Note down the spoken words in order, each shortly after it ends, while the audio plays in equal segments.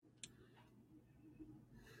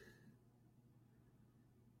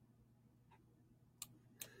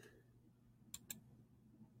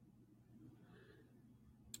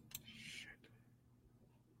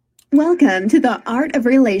Welcome to the Art of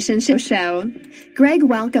Relationship show. Greg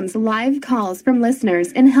welcomes live calls from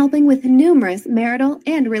listeners in helping with numerous marital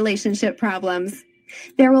and relationship problems.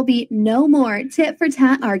 There will be no more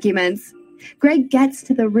tit-for-tat arguments. Greg gets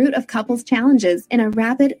to the root of couples' challenges in a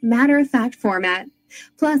rapid, matter-of-fact format,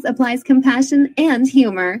 plus applies compassion and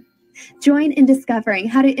humor. Join in discovering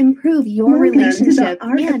how to improve your relationship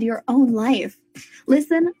and your own life.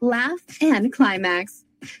 Listen, laugh, and climax.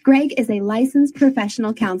 Greg is a licensed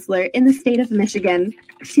professional counselor in the state of Michigan.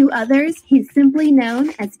 To others, he's simply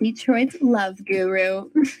known as Detroit's love guru.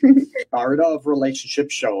 Art of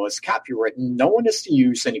Relationship show is copywritten. No one is to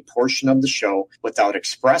use any portion of the show without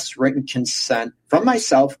express written consent from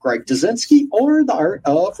myself, Greg Dazinski, or the Art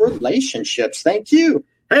of Relationships. Thank you.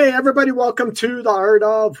 Hey, everybody. Welcome to the Art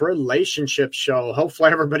of Relationship show.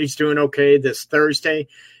 Hopefully everybody's doing okay this Thursday.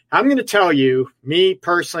 I'm going to tell you, me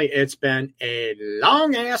personally, it's been a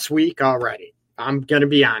long-ass week already. I'm going to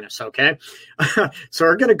be honest, okay? So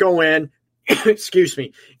we're going to go in, excuse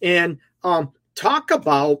me, and talk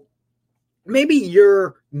about maybe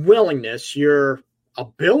your willingness, your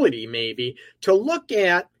ability maybe, to look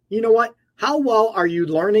at, you know what, how well are you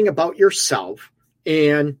learning about yourself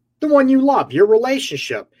and the one you love, your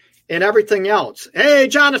relationship, and everything else. Hey,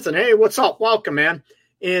 Jonathan, hey, what's up? Welcome, man.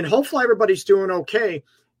 And hopefully everybody's doing okay.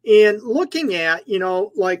 And looking at, you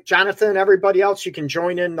know, like Jonathan and everybody else, you can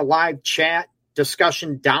join in the live chat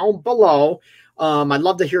discussion down below. I'd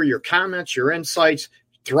love to hear your comments, your insights.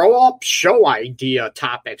 Throw up show idea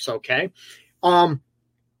topics, okay?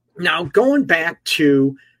 Now, going back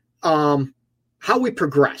to how we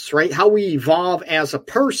progress, right? How we evolve as a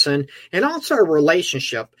person and also our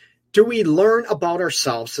relationship. Do we learn about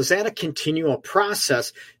ourselves? Is that a continual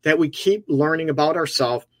process that we keep learning about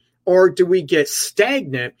ourselves? Or do we get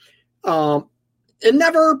stagnant and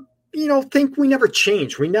never, think we never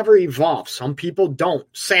change? We never evolve. Some people don't,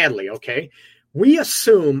 sadly, okay? We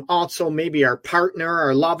assume also maybe our partner,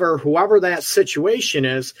 our lover, whoever that situation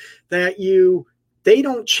is, that they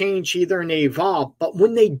don't change either and they evolve. But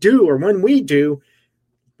when they do, or when we do,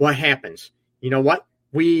 what happens? You know what?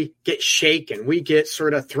 We get shaken. We get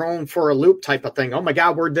sort of thrown for a loop type of thing. Oh my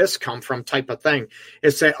God, where'd this come from type of thing?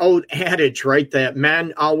 It's that old adage, right? That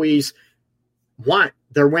men always want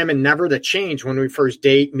their women never to change when we first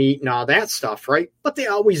date, meet, and all that stuff, right? But they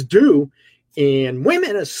always do. And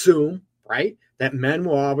women assume, right, that men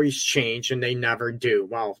will always change and they never do.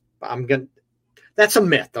 Well, that's a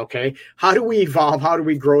myth, okay? How do we evolve? How do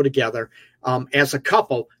we grow together as a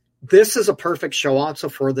couple? This is a perfect show also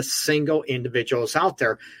for the single individuals out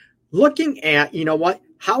there looking at, you know what,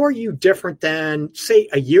 how are you different than, say,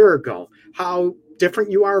 a year ago? How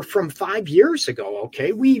different you are from 5 years ago,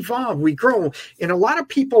 okay? We evolve, we grow, and a lot of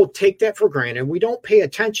people take that for granted. We don't pay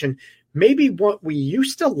attention. Maybe what we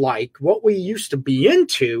used to like, what we used to be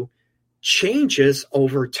into changes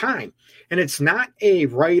over time. And it's not a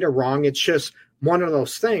right or wrong. It's just one of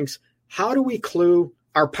those things. How do we clue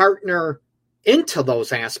our partner into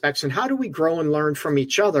those aspects, and how do we grow and learn from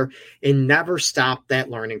each other and never stop that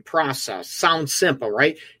learning process? Sounds simple,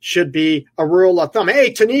 right? Should be a rule of thumb.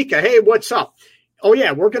 Hey, Tanika, hey, what's up? Oh,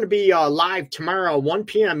 yeah, we're going to be live tomorrow, 1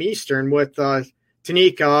 p.m. Eastern with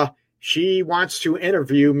Tanika. She wants to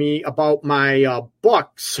interview me about my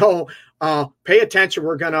book. So pay attention.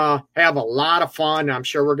 We're going to have a lot of fun. I'm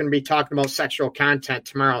sure we're going to be talking about sexual content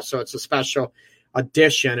tomorrow. So it's a special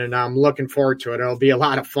edition, and I'm looking forward to it. It'll be a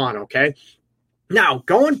lot of fun, okay? Now,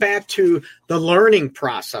 going back to the learning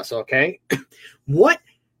process, okay, what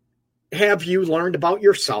have you learned about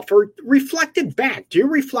yourself or reflected back? Do you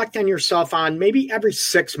reflect on yourself on maybe every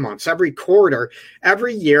 6 months, every quarter,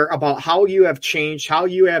 every year about how you have changed, how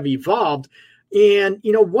you have evolved, and,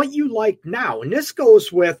 what you like now? And this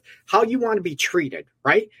goes with how you want to be treated,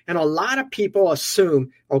 right? And a lot of people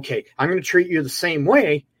assume, okay, I'm going to treat you the same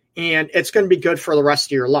way, and it's going to be good for the rest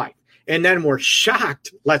of your life. And then we're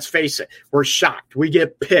shocked. Let's face it. We're shocked. We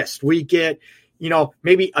get pissed. We get,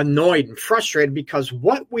 maybe annoyed and frustrated because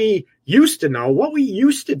what we used to know, what we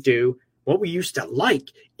used to do, what we used to like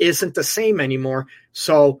isn't the same anymore.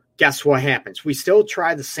 So guess what happens? We still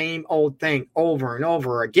try the same old thing over and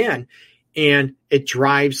over again, and it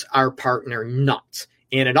drives our partner nuts.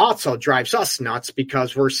 And it also drives us nuts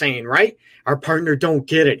because we're saying, right, our partner don't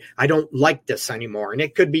get it. I don't like this anymore. And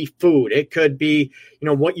it could be food. It could be,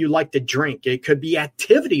 what you like to drink. It could be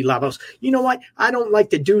activity levels. You know what? I don't like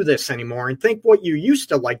to do this anymore. And think what you used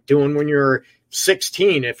to like doing when you were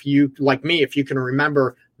 16. If you, like me, if you can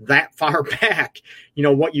remember that far back,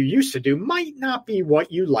 what you used to do might not be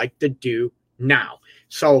what you like to do now.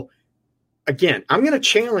 So again, I'm going to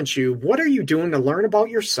challenge you. What are you doing to learn about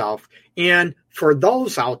yourself? And for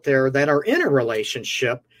those out there that are in a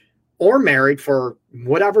relationship, or married for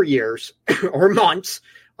whatever years or months,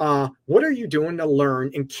 what are you doing to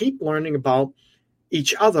learn and keep learning about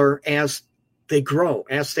each other as they grow,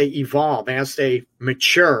 as they evolve, as they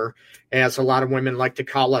mature, as a lot of women like to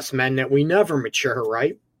call us men, that we never mature,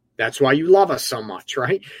 right? That's why you love us so much,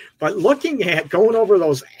 right? But looking at going over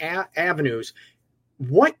those avenues,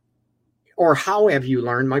 what or how have you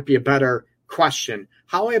learned might be a better question.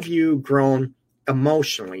 How have you grown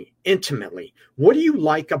emotionally, intimately? What do you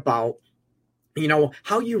like about,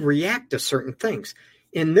 how you react to certain things?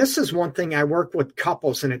 And this is one thing I work with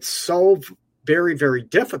couples, and it's so very, very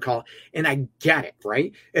difficult. And I get it,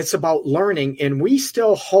 right? It's about learning, and we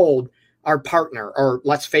still hold our partner, or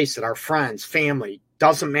let's face it, our friends, family,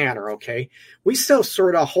 doesn't matter, okay? We still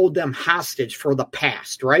sort of hold them hostage for the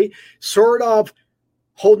past, right? Sort of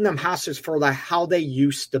holding them hostage for how they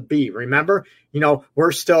used to be. Remember,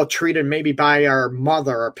 we're still treated maybe by our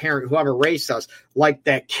mother or parent, whoever raised us, like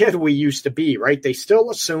that kid we used to be, right? They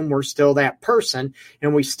still assume we're still that person,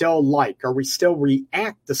 and we still we still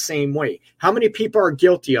react the same way. How many people are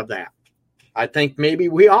guilty of that? I think maybe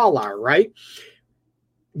we all are, right?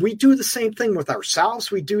 We do the same thing with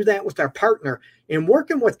ourselves. We do that with our partner. And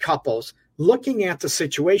working with couples, looking at the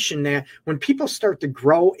situation, that when people start to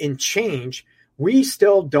grow and change, we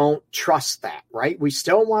still don't trust that, right? We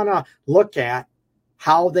still want to look at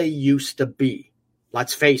how they used to be.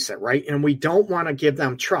 Let's face it, right? And we don't want to give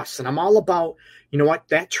them trust. And I'm all about,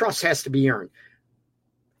 that trust has to be earned.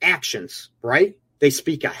 Actions, right? They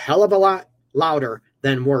speak a hell of a lot louder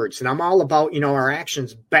than words. And I'm all about, our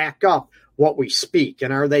actions back up what we speak.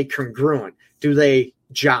 And are they congruent? Do they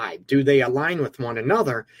jibe? Do they align with one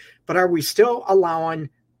another? But are we still allowing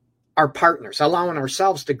our partners, allowing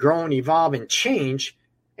ourselves to grow and evolve and change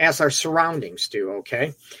as our surroundings do,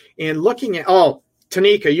 okay? And looking at,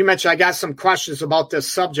 Tanika, you mentioned I got some questions about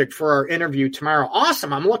this subject for our interview tomorrow.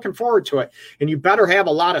 Awesome. I'm looking forward to it. And you better have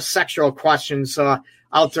a lot of sexual questions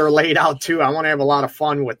out there laid out too. I want to have a lot of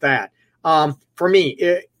fun with that. For me,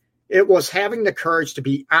 it was having the courage to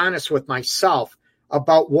be honest with myself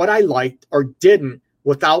about what I liked or didn't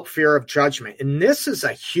without fear of judgment. And this is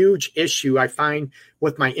a huge issue I find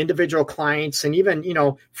with my individual clients and even,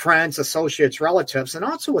 friends, associates, relatives, and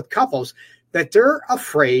also with couples, that they're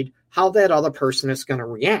afraid how that other person is going to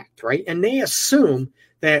react, right? And they assume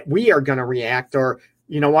that we are going to react, or,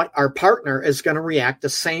 our partner is going to react the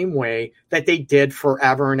same way that they did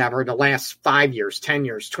forever and ever, the last 5 years, 10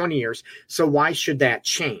 years, 20 years. So why should that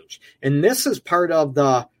change? And this is part of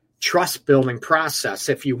the trust building process,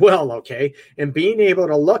 if you will, okay? And being able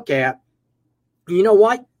to look at,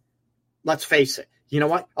 let's face it,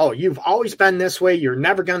 you've always been this way, you're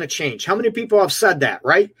never going to change. How many people have said that,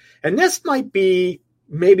 right? And this might be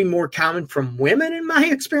maybe more common from women in my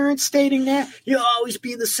experience, stating that you'll always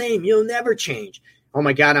be the same, you'll never change. Oh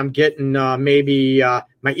my God, I'm getting maybe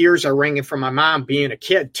my ears are ringing from my mom being a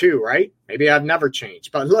kid too, right? Maybe I've never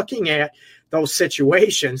changed. But looking at those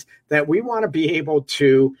situations that we want to be able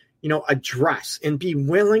to address and be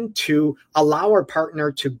willing to allow our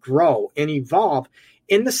partner to grow and evolve.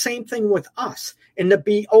 In the same thing with us, and to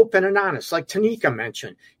be open and honest, like Tanika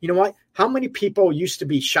mentioned. How many people used to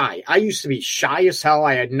be shy? I used to be shy as hell.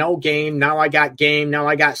 I had no game. Now I got game. Now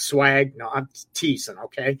I got swag. No, I'm teasing,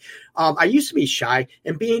 okay? I used to be shy,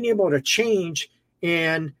 and being able to change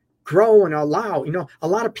and grow and allow, a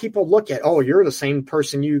lot of people look at, you're the same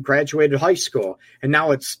person you graduated high school, and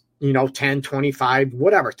now it's 10, 25,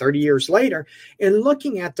 whatever, 30 years later, and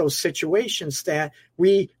looking at those situations that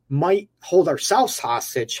we might hold ourselves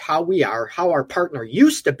hostage, how we are, how our partner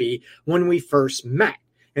used to be when we first met.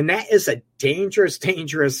 And that is a dangerous,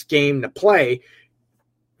 dangerous game to play,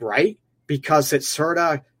 right? Because it sort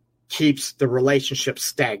of keeps the relationship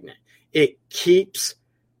stagnant. It keeps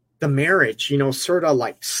the marriage, sort of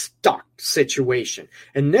like stuck situation.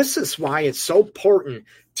 And this is why it's so important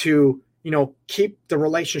to keep the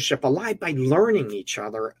relationship alive by learning each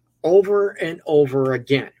other over and over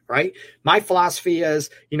again, right? My philosophy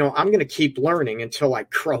is, I'm going to keep learning until I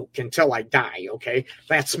croak, until I die, okay?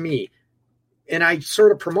 That's me. And I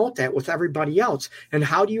sort of promote that with everybody else. And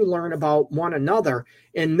how do you learn about one another?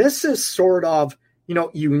 And this is sort of,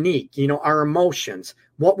 unique, our emotions,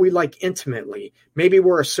 what we like intimately. Maybe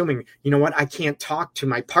we're assuming, I can't talk to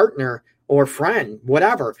my partner or friend,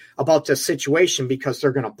 whatever, about this situation because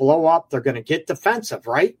they're going to blow up, they're going to get defensive,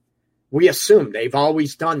 right? We assume they've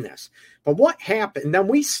always done this. But what happened? Then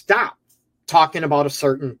we stop talking about a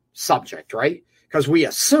certain subject, right? Because we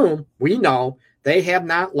assume, we know they have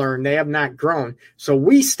not learned, they have not grown. So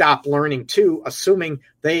we stop learning too, assuming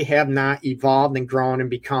they have not evolved and grown and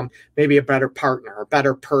become maybe a better partner, a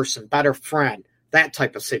better person, better friend, that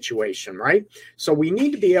type of situation, right? So we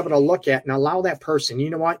need to be able to look at and allow that person, you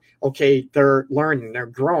know what? Okay, they're learning, they're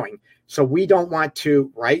growing. So we don't want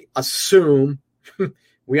to, right, assume,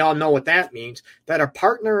 we all know what that means, that our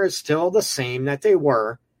partner is still the same that they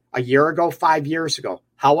were a year ago, 5 years ago.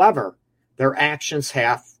 However, their actions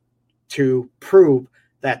have to prove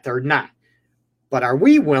that they're not. But are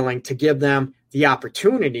we willing to give them the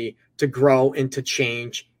opportunity to grow and to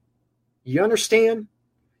change? You understand?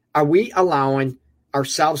 Are we allowing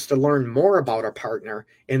ourselves to learn more about our partner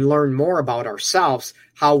and learn more about ourselves,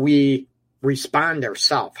 how we respond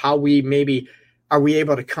ourselves, how we maybe are we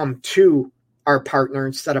able to come to our partner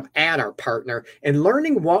instead of at our partner, and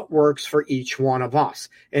learning what works for each one of us.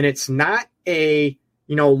 And it's not a,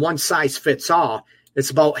 one size fits all.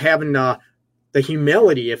 It's about having the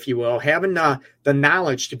humility, if you will, having the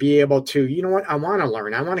knowledge to be able to, you know what, I want to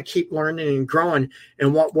learn. I want to keep learning and growing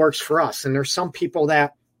and what works for us. And there's some people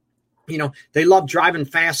that, they love driving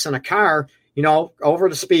fast in a car, over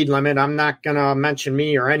the speed limit. I'm not going to mention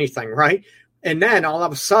me or anything, right? And then all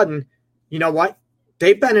of a sudden, you know what?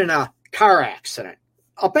 They've been in a car accident,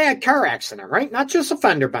 a bad car accident, right? Not just a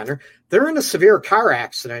fender bender. They're in a severe car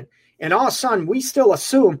accident. And all of a sudden, we still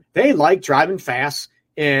assume they like driving fast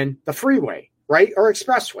in the freeway, right? Or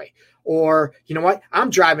expressway. Or, you know what? I'm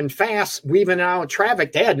driving fast, weaving out of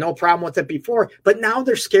traffic. They had no problem with it before, but now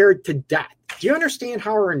they're scared to death. Do you understand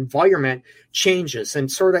how our environment changes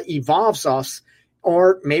and sort of evolves us,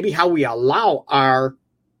 or maybe how we allow our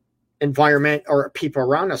environment or people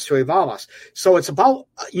around us to evolve us? So it's about,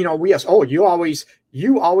 we ask, you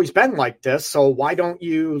always been like this, so why don't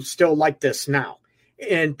you still like this now?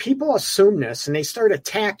 And people assume this and they start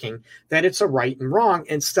attacking that it's a right and wrong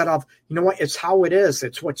instead of, it's how it is.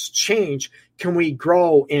 It's what's changed. Can we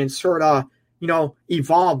grow and sort of,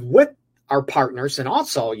 evolve with our partners, and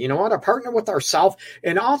also, a partner with ourselves,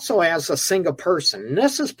 and also as a single person. And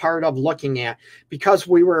this is part of looking at, because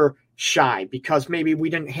we were shy, because maybe we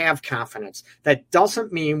didn't have confidence. That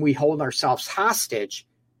doesn't mean we hold ourselves hostage,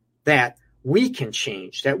 that we can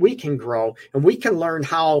change, that we can grow, and we can learn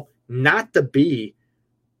how not to be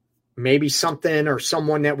maybe something or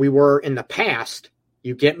someone that we were in the past.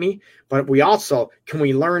 You get me? But we also, can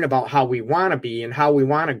we learn about how we want to be and how we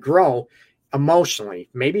want to grow emotionally,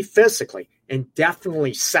 maybe physically, and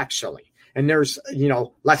definitely sexually. And there's,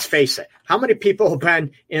 let's face it, how many people have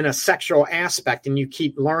been in a sexual aspect and you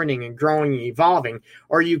keep learning and growing and evolving,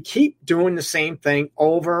 or you keep doing the same thing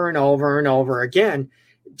over and over and over again?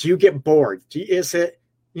 Do you get bored? Is it,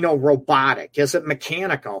 robotic? Is it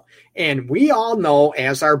mechanical? And we all know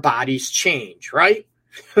as our bodies change, right?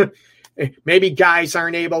 Maybe guys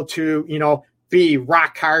aren't able to, be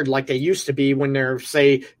rock hard like they used to be when they're,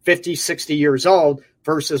 say, 50, 60 years old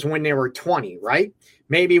versus when they were 20, right?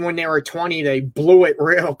 Maybe when they were 20, they blew it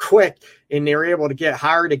real quick and they were able to get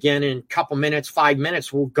hard again in a couple minutes, 5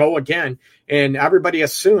 minutes, we'll go again. And everybody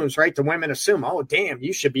assumes, right? The women assume, oh, damn,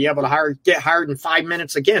 you should be able to get hard in 5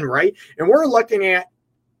 minutes again, right? And we're looking at,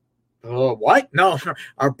 oh, what? No,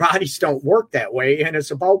 our bodies don't work that way. And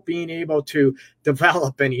it's about being able to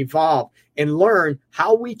develop and evolve and learn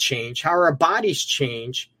how we change, how our bodies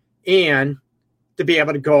change, and to be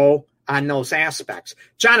able to go on those aspects.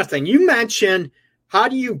 Jonathan, you mentioned, how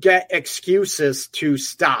do you get excuses to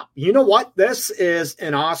stop? You know what? This is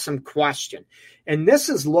an awesome question. And this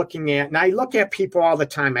is looking at, and I look at people all the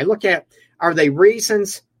time. I look at, are they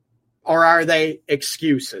reasons or are they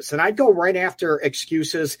excuses? And I go right after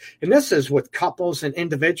excuses. And this is with couples and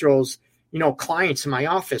individuals, clients in my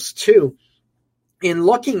office too, in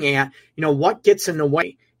looking at, what gets in the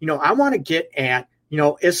way. I want to get at,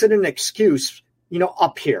 is it an excuse,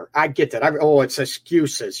 up here? I get that. It's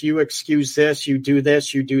excuses. You excuse this, you do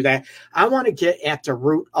that. I want to get at the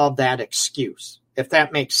root of that excuse, if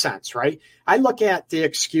that makes sense, right? I look at the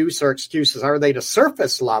excuse or excuses. Are they the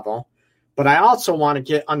surface level? But I also want to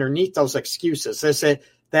get underneath those excuses. Is it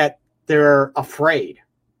that they're afraid?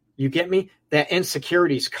 You get me? That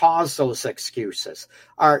insecurities cause those excuses.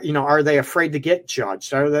 Are they afraid to get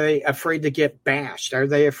judged? Are they afraid to get bashed? Are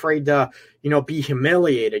they afraid to, be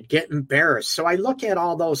humiliated, get embarrassed? So I look at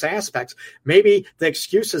all those aspects. Maybe the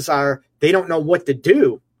excuses are they don't know what to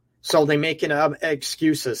do. So they make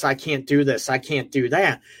excuses. I can't do this. I can't do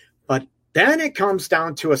that. But then it comes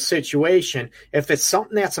down to a situation, if it's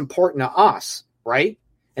something that's important to us, right?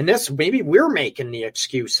 And this, maybe we're making the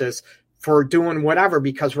excuses for doing whatever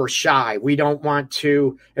because we're shy. We don't want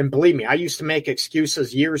to, and believe me, I used to make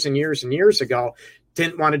excuses years and years and years ago.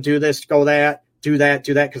 Didn't want to do this, go that, do that,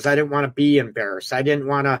 because I didn't want to be embarrassed. I didn't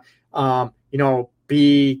want to,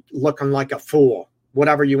 be looking like a fool,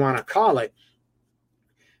 whatever you want to call it.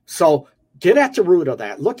 So get at the root of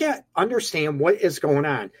that. Understand what is going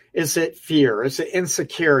on. Is it fear? Is it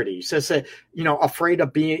insecurities? Is it, afraid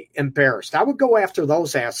of being embarrassed? I would go after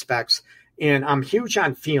those aspects, and I'm huge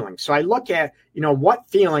on feelings. So I look at, what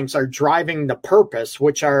feelings are driving the purpose,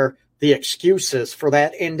 which are the excuses for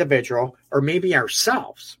that individual or maybe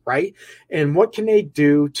ourselves, right? And what can they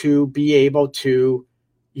do to be able to,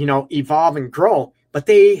 evolve and grow? But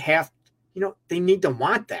they have, they need to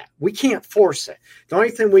want that. We can't force it. The only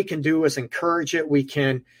thing we can do is encourage it. We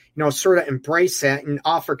can, sort of embrace that and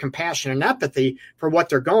offer compassion and empathy for what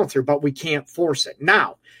they're going through, but we can't force it.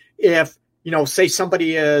 Now, if, say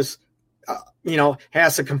somebody is,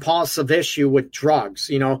 has a compulsive issue with drugs,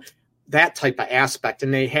 that type of aspect,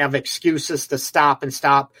 and they have excuses to stop.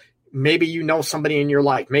 Maybe somebody in your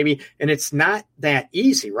life, and it's not that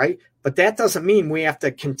easy, right? But that doesn't mean we have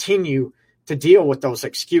to continue to deal with those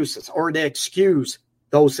excuses or to excuse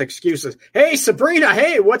those excuses. Hey, Sabrina,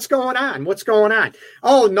 hey, what's going on? What's going on?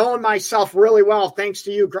 Oh, knowing myself really well, thanks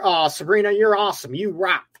to you. Sabrina, you're awesome. You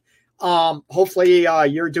rock. Hopefully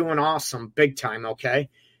you're doing awesome, big time, okay?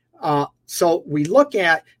 So we look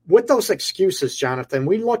at, with those excuses, Jonathan,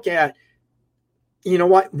 we look at,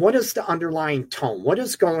 what is the underlying tone? What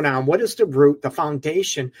is going on? What is the root, the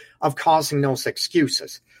foundation of causing those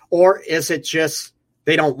excuses? Or is it just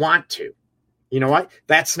they don't want to? You know what?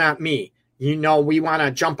 That's not me. We want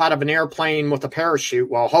to jump out of an airplane with a parachute.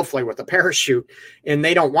 Well, hopefully with a parachute, and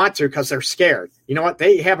they don't want to because they're scared. You know what?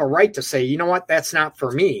 They have a right to say, that's not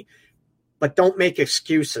for me, but don't make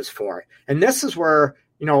excuses for it. And this is where,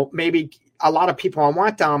 maybe a lot of people, I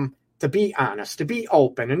want them to be honest, to be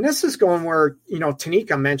open. And this is going where,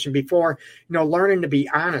 Tanika mentioned before, learning to be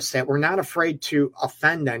honest, that we're not afraid to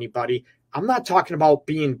offend anybody. I'm not talking about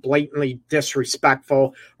being blatantly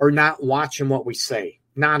disrespectful or not watching what we say.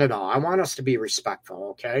 Not at all. I want us to be respectful,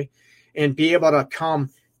 okay? And be able to come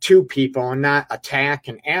to people and not attack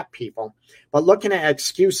and at people. But looking at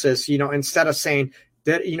excuses, instead of saying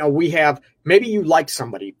that, we have, maybe you like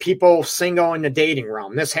somebody, people single in the dating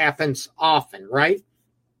realm. This happens often, right?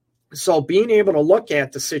 So being able to look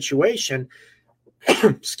at the situation,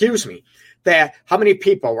 excuse me, that how many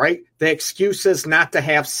people, right? The excuses not to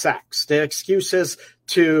have sex, the excuses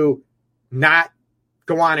to not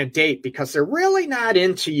go on a date because they're really not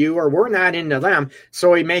into you or we're not into them.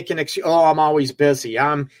 So we make an excuse. Oh, I'm always busy.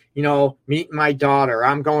 I'm, meeting my daughter.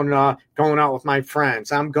 I'm going out with my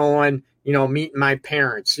friends. I'm going, meeting my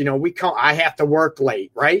parents. I have to work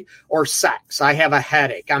late, right? Or sex. I have a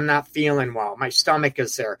headache. I'm not feeling well. My stomach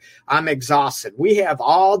is there. I'm exhausted. We have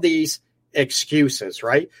all these excuses,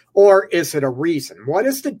 right? Or is it a reason? What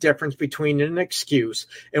is the difference between an excuse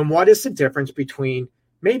and what is the difference between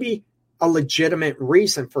maybe a legitimate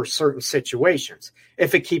reason for certain situations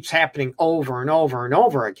if it keeps happening over and over and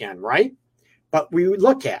over again, right? But we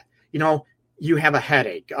look at, you have a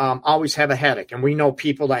headache, always have a headache. And we know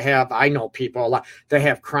people that I know people a lot that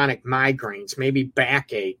have chronic migraines, maybe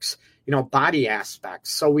backaches, body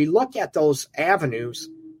aspects. So we look at those avenues,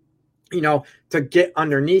 to get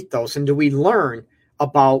underneath those. And do we learn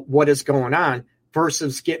about what is going on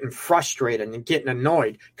versus getting frustrated and getting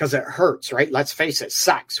annoyed because it hurts, right? Let's face it,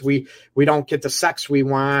 sex. We don't get the sex we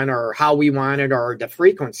want or how we want it or the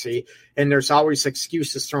frequency. And there's always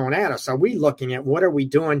excuses thrown at us. Are we looking at what are we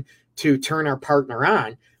doing to turn our partner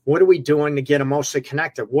on? What are we doing to get emotionally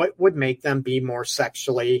connected? What would make them be more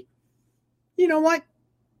sexually,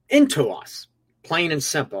 into us? Plain and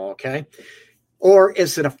simple, okay? Or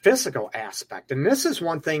is it a physical aspect? And this is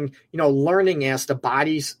one thing, learning as the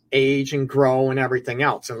bodies age and grow and everything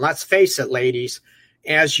else. And let's face it, ladies,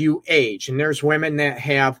 as you age, and there's women that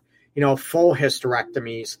have, full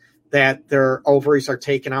hysterectomies, that their ovaries are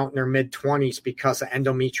taken out in their mid-20s because of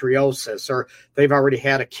endometriosis, or they've already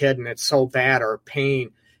had a kid and it's so bad, or pain,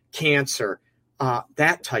 cancer,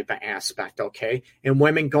 that type of aspect, okay? And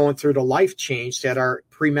women going through the life change that are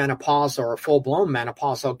premenopausal or full-blown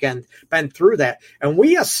menopausal, again, been through that. And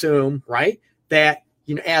we assume, right, that,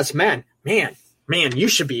 as men, man, you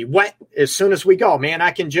should be wet as soon as we go. Man,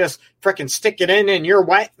 I can just freaking stick it in and you're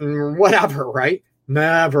wet and whatever, right?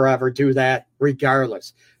 Never, ever do that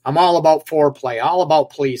regardless. I'm all about foreplay, all about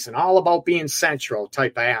pleasing, all about being sensual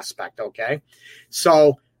type of aspect, okay?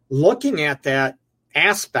 So looking at that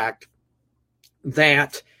aspect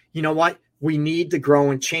that, we need to grow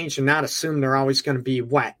and change and not assume they're always going to be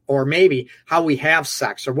wet, or maybe how we have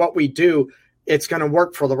sex or what we do, it's going to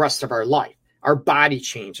work for the rest of our life. Our body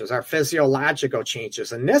changes, our physiological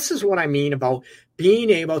changes. And this is what I mean about being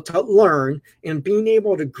able to learn and being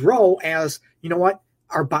able to grow as,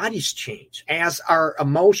 our bodies change, as our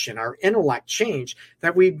emotion, our intellect change,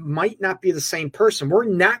 that we might not be the same person. We're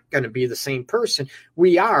not going to be the same person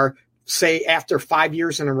we are say after 5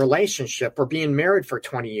 years in a relationship or being married for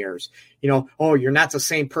 20 years, oh, you're not the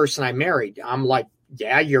same person I married. I'm like,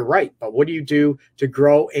 yeah, you're right. But what do you do to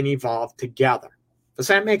grow and evolve together? Does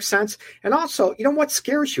that make sense? And also, what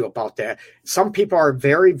scares you about that? Some people are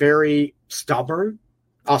very, very stubborn.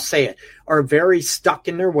 I'll say it, are very stuck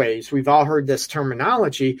in their ways. We've all heard this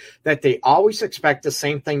terminology that they always expect the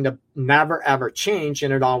same thing to never, ever change,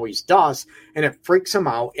 and it always does. And it freaks them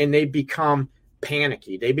out, and they become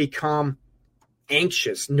panicky. They become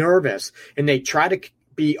anxious, nervous, and they try to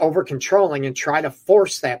be over controlling and try to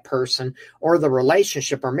force that person or the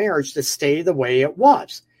relationship or marriage to stay the way it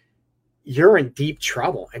was. You're in deep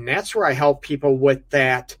trouble. And that's where I help people with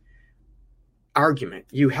that argument.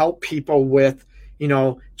 You help people with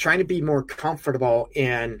trying to be more comfortable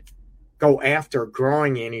and go after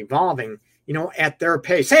growing and evolving, at their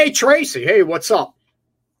pace. Hey, Tracy. Hey, what's up?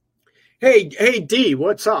 Hey, D,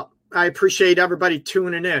 what's up? I appreciate everybody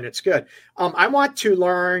tuning in. It's good. I want to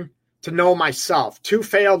learn to know myself. 2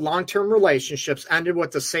 failed long-term relationships ended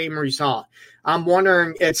with the same result. I'm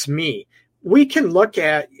wondering, it's me. We can look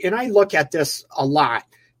at, and I look at this a lot,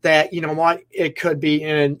 that, it could be,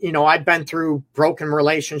 and, I've been through broken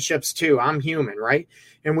relationships too. I'm human, right?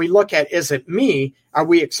 And we look at, is it me? Are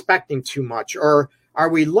we expecting too much? Or are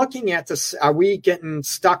we looking at this? Are we getting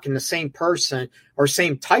stuck in the same person or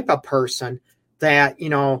same type of person that,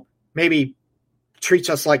 maybe treats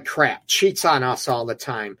us like crap, cheats on us all the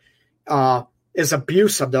time, is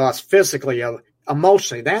abusive to us physically,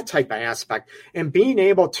 emotionally, that type of aspect, and being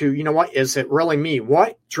able to, is it really me?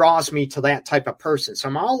 What draws me to that type of person? So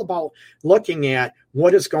I'm all about looking at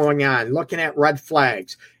what is going on, looking at red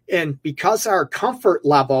flags. And because our comfort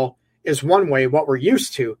level is one way, what we're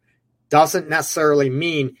used to, doesn't necessarily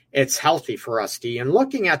mean it's healthy for us, D. And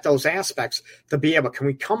looking at those aspects to be able, can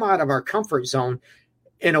we come out of our comfort zone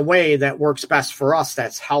in a way that works best for us,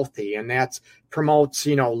 that's healthy, and that promotes,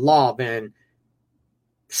 love and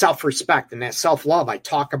self-respect, and that self-love I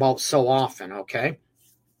talk about so often, okay?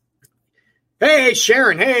 Hey,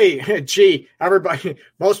 Sharon. Hey, G. Everybody,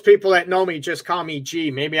 most people that know me just call me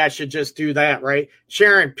G. Maybe I should just do that, right?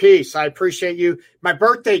 Sharon, peace. I appreciate you. My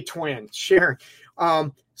birthday twin, Sharon.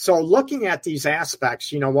 So looking at these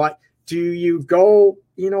aspects, do you go,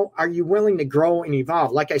 are you willing to grow and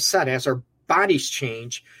evolve? Like I said, as our bodies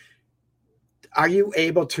change, are you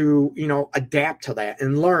able to, adapt to that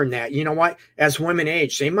and learn that, as women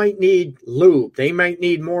age, they might need lube. They might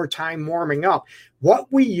need more time warming up.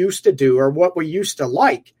 What we used to do or what we used to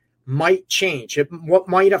like might change. What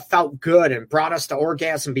might have felt good and brought us to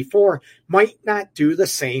orgasm before might not do the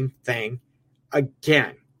same thing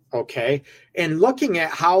again. Okay. And looking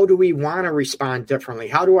at how do we want to respond differently?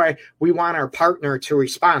 How do we want our partner to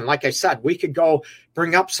respond? Like I said, we could go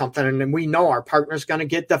bring up something and then we know our partner's going to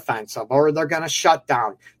get defensive, or they're going to shut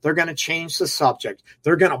down. They're going to change the subject.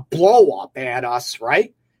 They're going to blow up at us,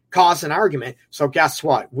 right? Cause an argument. So guess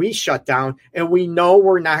what? We shut down and we know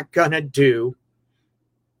we're not going to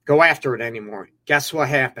go after it anymore. Guess what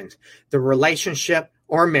happens? The relationship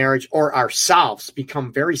or marriage or ourselves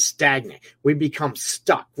become very stagnant. We become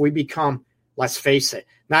stuck. We become, let's face it,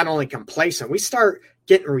 not only complacent, we start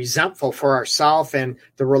getting resentful for ourselves and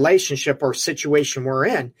the relationship or situation we're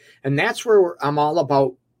in. And that's where I'm all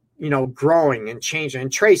about, growing and changing.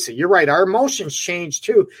 And Tracy, you're right. Our emotions change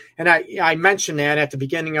too. And I mentioned that at the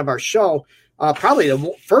beginning of our show. Probably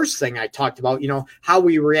the first thing I talked about, how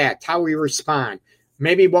we react, how we respond.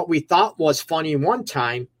 Maybe what we thought was funny one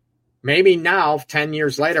time, maybe now, 10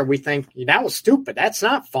 years later, we think that was stupid. That's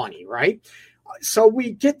not funny, right? So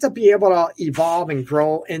we get to be able to evolve and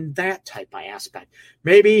grow in that type of aspect.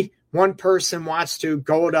 Maybe one person wants to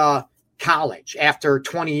go to college after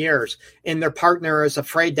 20 years and their partner is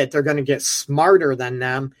afraid that they're going to get smarter than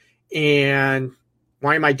them. And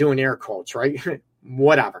why am I doing air quotes, right?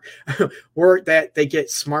 Whatever. Or that they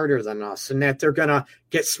get smarter than us and that they're going to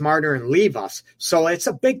get smarter and leave us. So it's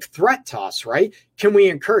a big threat to us, right? Can we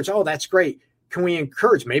encourage? Oh, that's great. Can we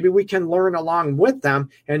encourage? Maybe we can learn along with them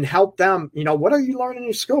and help them. What are you learning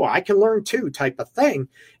in school? I can learn too, type of thing,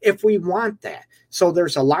 if we want that. So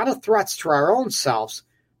there's a lot of threats to our own selves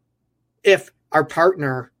if our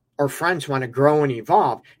partner or friends want to grow and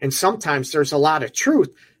evolve. And sometimes there's a lot of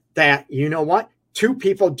truth that, two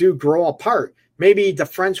people do grow apart. Maybe the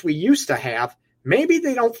friends we used to have, maybe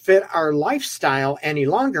they don't fit our lifestyle any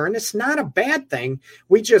longer. And it's not a bad thing.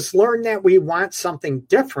 We just learn that we want something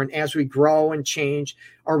different as we grow and change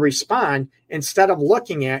or respond, instead of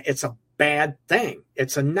looking at it's a bad thing.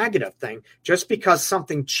 It's a negative thing just because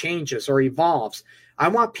something changes or evolves. I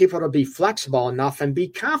want people to be flexible enough and be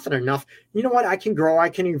confident enough. I can grow, I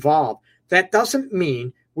can evolve. That doesn't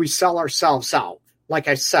mean we sell ourselves out. like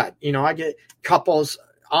I said, I get couples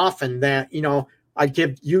often that, I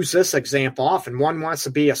use this example often. One wants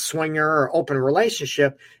to be a swinger or open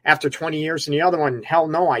relationship after 20 years, and the other one, hell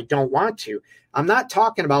no, I don't want to. I'm not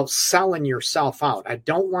talking about selling yourself out. I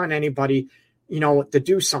don't want anybody, to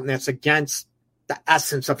do something that's against the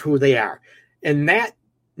essence of who they are. And that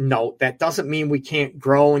note, that doesn't mean we can't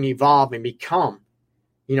grow and evolve and become,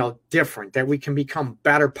 different, that we can become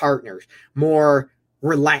better partners, more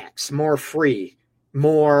relaxed, more free,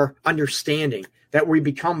 more understanding, that we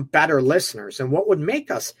become better listeners. And what would make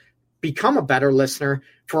us become a better listener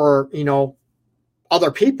for,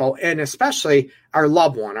 other people, and especially our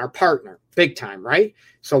loved one, our partner, big time, right?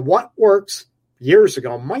 So what works years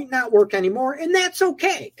ago might not work anymore, and that's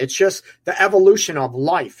okay. It's just the evolution of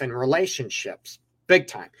life and relationships, big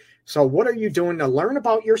time. So what are you doing to learn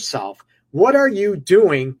about yourself? What are you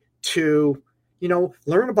doing to,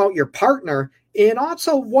 learn about your partner, and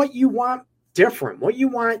also what you want different, what you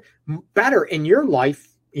want better in your life,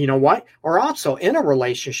 or also in a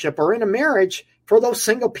relationship or in a marriage for those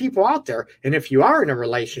single people out there. And if you are in a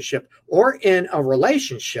relationship or in a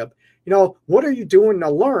relationship, what are you doing to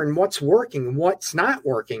learn what's working, what's not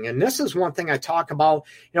working? And this is one thing I talk about,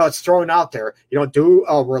 it's thrown out there, do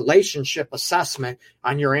a relationship assessment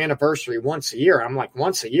on your anniversary once a year. I'm like,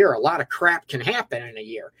 once a year, a lot of crap can happen in a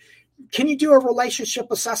year. Can you do a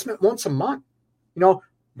relationship assessment once a month?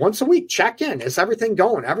 Once a week, check in. Is everything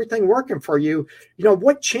going? Everything working for you?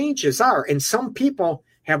 What changes are? And some people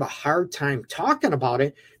have a hard time talking about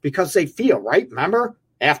it because they feel, right? Remember,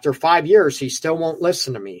 after 5 years, he still won't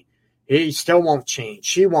listen to me. He still won't change.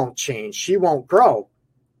 She won't change. She won't grow.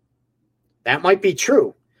 That might be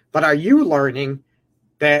true. But are you learning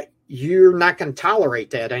that you're not going to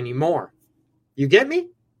tolerate that anymore? You get me?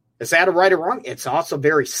 Is that a right or wrong? It's also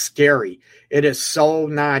very scary. It is so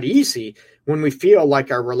not easy when we feel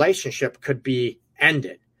like our relationship could be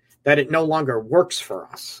ended, that it no longer works for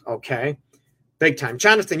us, okay? Big time.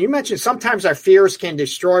 Jonathan, you mentioned sometimes our fears can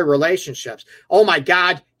destroy relationships. Oh my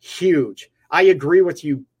God, huge. I agree with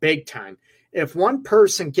you big time. If one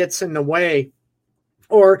person gets in the way,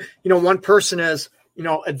 or, one person is,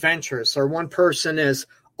 adventurous, or one person is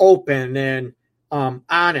open and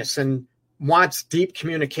honest and wants deep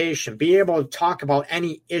communication, be able to talk about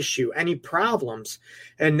any issue, any problems,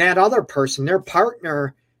 and that other person, their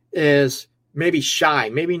partner, is maybe shy,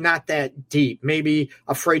 maybe not that deep, maybe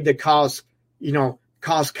afraid to cause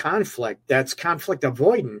conflict. That's conflict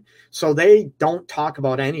avoidant. So they don't talk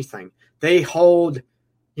about anything. They hold,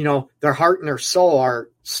 their heart and their soul are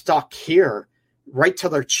stuck here right to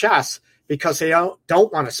their chest because they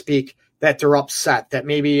don't want to speak, that they're upset, that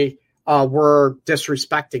maybe we're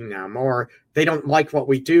disrespecting them, or they don't like what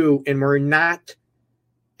we do, and we're not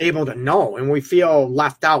able to know, and we feel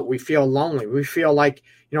left out. We feel lonely. We feel like,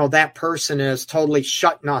 that person is totally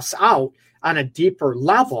shutting us out on a deeper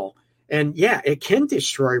level. And yeah, it can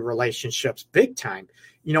destroy relationships big time,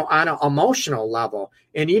 on an emotional level.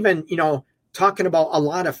 And even, talking about a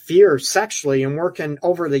lot of fear sexually, and working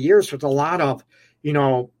over the years with a lot of,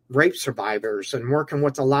 rape survivors, and working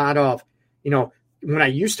with a lot of, when I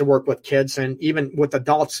used to work with kids, and even with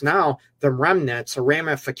adults now, the remnants or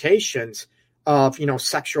ramifications of,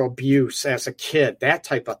 sexual abuse as a kid, that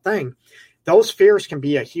type of thing, those fears can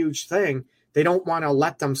be a huge thing. They don't want to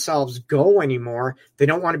let themselves go anymore. They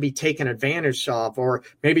don't want to be taken advantage of, or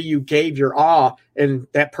maybe you gave your all and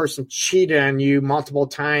that person cheated on you multiple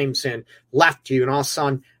times and left you. And all of a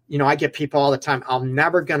sudden, I get people all the time, I'm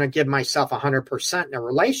never going to give myself 100% in a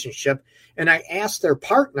relationship. And I ask their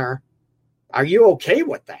partner, are you okay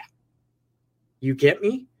with that? You get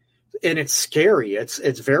me? And it's scary. It's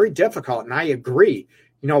very difficult. And I agree.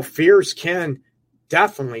 Fears can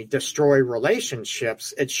definitely destroy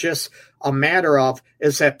relationships. It's just a matter of,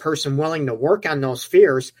 is that person willing to work on those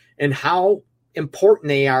fears and how important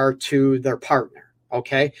they are to their partner?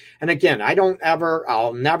 Okay. And again,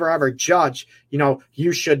 I'll never ever judge,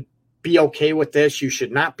 you should be okay with this. You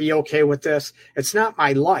should not be okay with this. It's not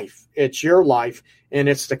my life. It's your life. And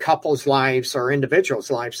it's the couple's lives or individuals'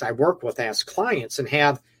 lives I work with as clients and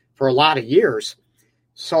have for a lot of years.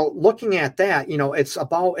 So looking at that,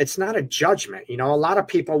 it's not a judgment. A lot of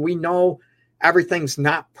people, we know everything's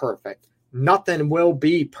not perfect. Nothing will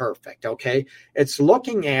be perfect. Okay. It's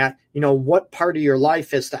looking at, what part of your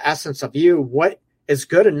life is the essence of you, what is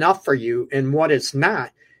good enough for you and what is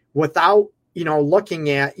not, without, looking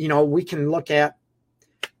at, we can look at,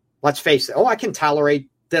 let's face it. Oh, I can tolerate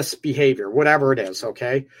this behavior, whatever it is.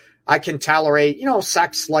 Okay. I can tolerate,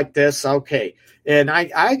 sex like this. Okay. And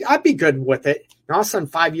I'd be good with it. And all of a sudden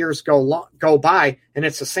 5 years go by and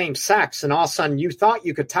it's the same sex. And all of a sudden you thought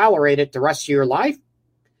you could tolerate it the rest of your life.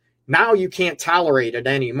 Now you can't tolerate it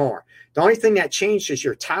anymore. The only thing that changed is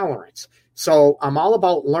your tolerance. So I'm all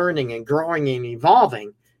about learning and growing and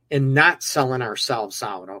evolving and not selling ourselves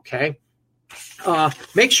out, okay?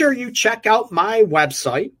 Make sure you check out my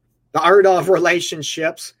website,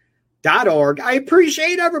 theartofrelationships.org. I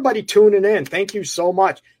appreciate everybody tuning in. Thank you so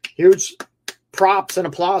much. Huge props and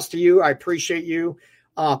applause to you. I appreciate you.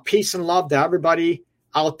 Peace and love to everybody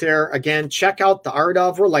out there. Again, check out The Art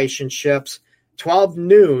of Relationships, 12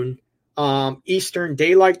 noon Eastern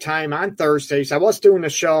Daylight Time on Thursdays. I was doing the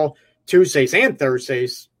show Tuesdays and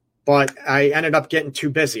Thursdays, but I ended up getting too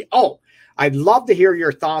busy. Oh, I'd love to hear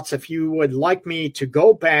your thoughts if you would like me to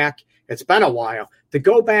go back. It's been a while to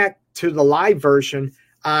go back to the live version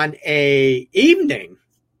on a evening,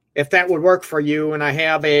 if that would work for you. And I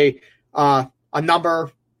have a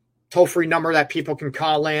number, toll-free number that people can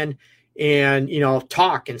call in and,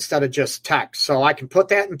 talk instead of just text. So I can put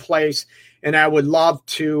that in place, and I would love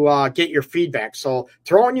to get your feedback. So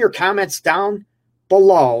throw in your comments down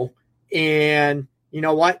below, and you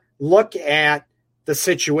know what? Look at the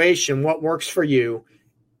situation, what works for you,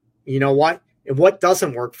 and what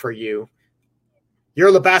doesn't work for you.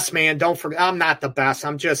 You're the best, man. Don't forget, I'm not the best.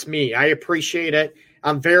 I'm just me. I appreciate it.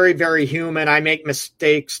 I'm very, very human. I make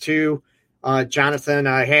mistakes too. Jonathan,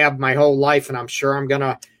 I have my whole life, and I'm sure I'm going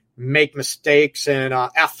to make mistakes and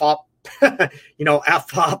F up,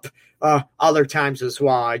 other times as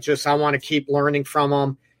well. I want to keep learning from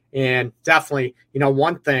them. And definitely,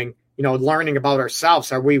 one thing, learning about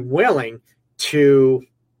ourselves, are we willing to,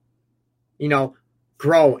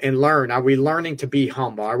 grow and learn? Are we learning to be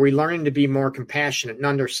humble? Are we learning to be more compassionate and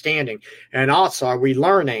understanding? And also, are we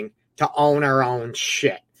learning to own our own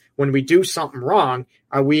shit? When we do something wrong,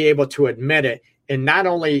 are we able to admit it? And not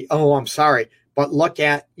only, oh, I'm sorry, but look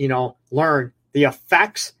at, learn the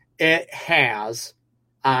effects it has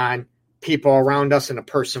on people around us and the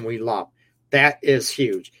person we love. That is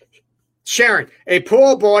huge. Sharon, a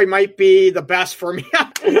pool boy might be the best for me.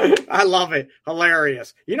 I love it.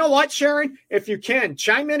 Hilarious. You know what, Sharon? If you can,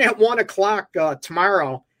 chime in at 1:00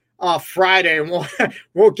 tomorrow, Friday, and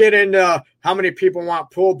we'll get into how many people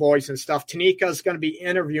want pool boys and stuff. Tanika is going to be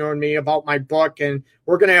interviewing me about my book, and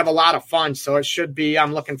we're going to have a lot of fun. So it should be,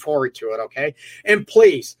 I'm looking forward to it, okay? And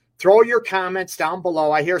please, throw your comments down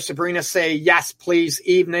below. I hear Sabrina say, yes, please,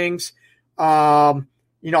 evenings. I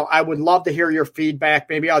would love to hear your feedback.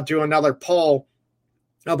 Maybe I'll do another poll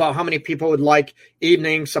about how many people would like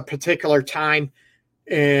evenings, a particular time,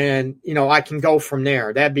 and, I can go from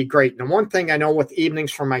there. That'd be great. And one thing I know with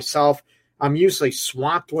evenings for myself, I'm usually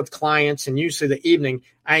swamped with clients, and usually the evening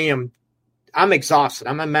I'm exhausted.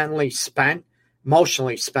 I'm mentally spent,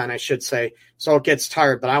 emotionally spent, I should say. So it gets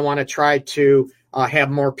tired, but I want to try to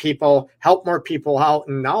have more people, help more people out,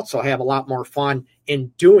 and also have a lot more fun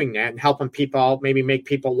in doing that and helping people out, maybe make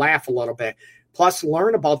people laugh a little bit. Plus,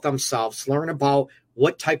 learn about themselves, learn about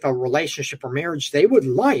what type of relationship or marriage they would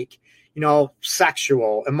like,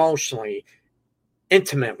 sexual, emotionally,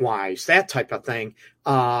 intimate-wise, that type of thing.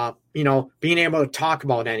 Being able to talk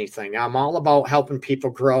about anything. I'm all about helping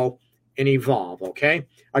people grow and evolve, okay?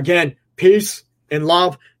 Again, peace and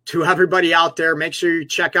love to everybody out there. Make sure you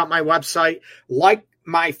check out my website. Like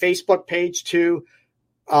my Facebook page too,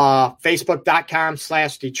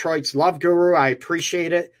 facebook.com/Detroit's Love Guru. I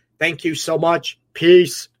appreciate it. Thank you so much.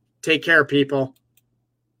 Peace. Take care, people.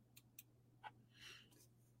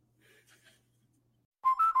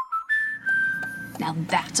 Now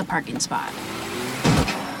that's a parking spot.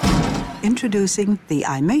 Introducing the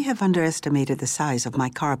I may have underestimated the size of my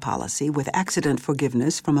car policy with accident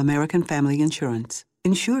forgiveness from American Family Insurance.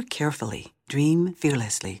 Insure carefully. Dream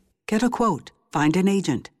fearlessly. Get a quote. Find an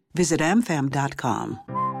agent. Visit amfam.com.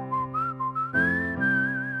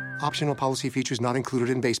 Optional policy features not included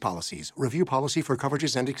in base policies. Review policy for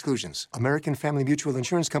coverages and exclusions. American Family Mutual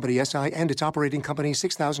Insurance Company, SI, and its operating company,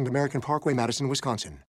 6000 American Parkway, Madison, Wisconsin.